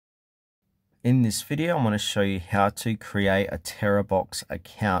In this video, I'm going to show you how to create a Terabox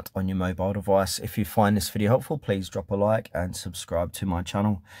account on your mobile device. If you find this video helpful, please drop a like and subscribe to my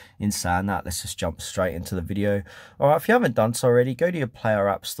channel. In saying that, let's just jump straight into the video. Alright, if you haven't done so already, go to your Player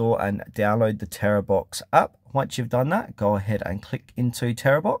App Store and download the Terabox app. Once you've done that, go ahead and click into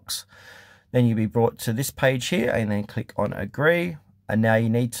Terabox. Then you'll be brought to this page here and then click on Agree. And now you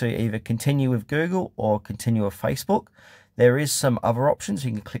need to either continue with Google or continue with Facebook. There is some other options.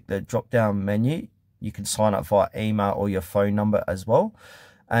 You can click the drop down menu. You can sign up via email or your phone number as well.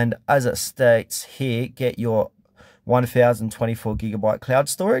 And as it states here, get your 1024 gigabyte cloud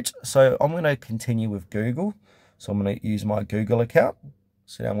storage. So I'm going to continue with Google. So I'm going to use my Google account.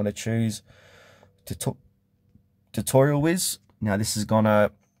 So now I'm going to choose Tutorial Wiz. Now this is going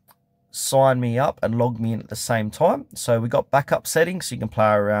to sign me up and log me in at the same time. So we got backup settings, so you can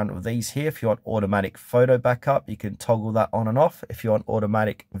play around with these here. If you want automatic photo backup, you can toggle that on and off. If you want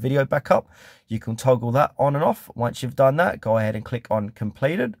automatic video backup, you can toggle that on and off. Once you've done that, go ahead and click on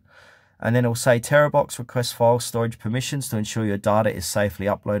completed, and then it'll say Terabox request file storage permissions to ensure your data is safely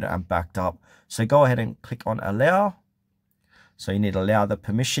uploaded and backed up. So go ahead and click on allow. So you need to allow the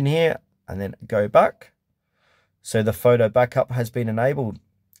permission here and then go back. So the photo backup has been enabled.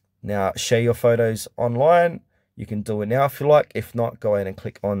 Now, share your photos online. You can do it now if you like. If not, go ahead and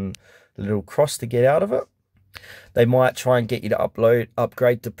click on the little cross to get out of it. They might try and get you to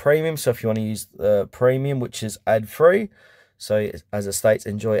upgrade to premium. So if you want to use the premium, which is ad-free. So as it states,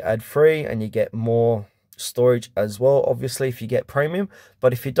 enjoy ad-free, and you get more storage as well, obviously, if you get premium.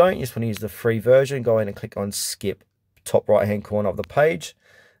 But if you don't, you just want to use the free version, go ahead and click on skip, top right-hand corner of the page.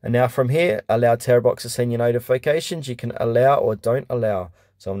 And now from here, allow Terabox to send you notifications. You can allow or don't allow.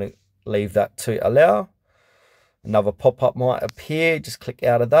 So I'm going to leave that to allow. Another pop-up might appear. Just click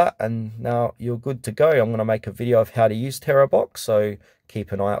out of that and now you're good to go. I'm going to make a video of how to use Terabox, so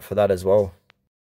keep an eye out for that as well.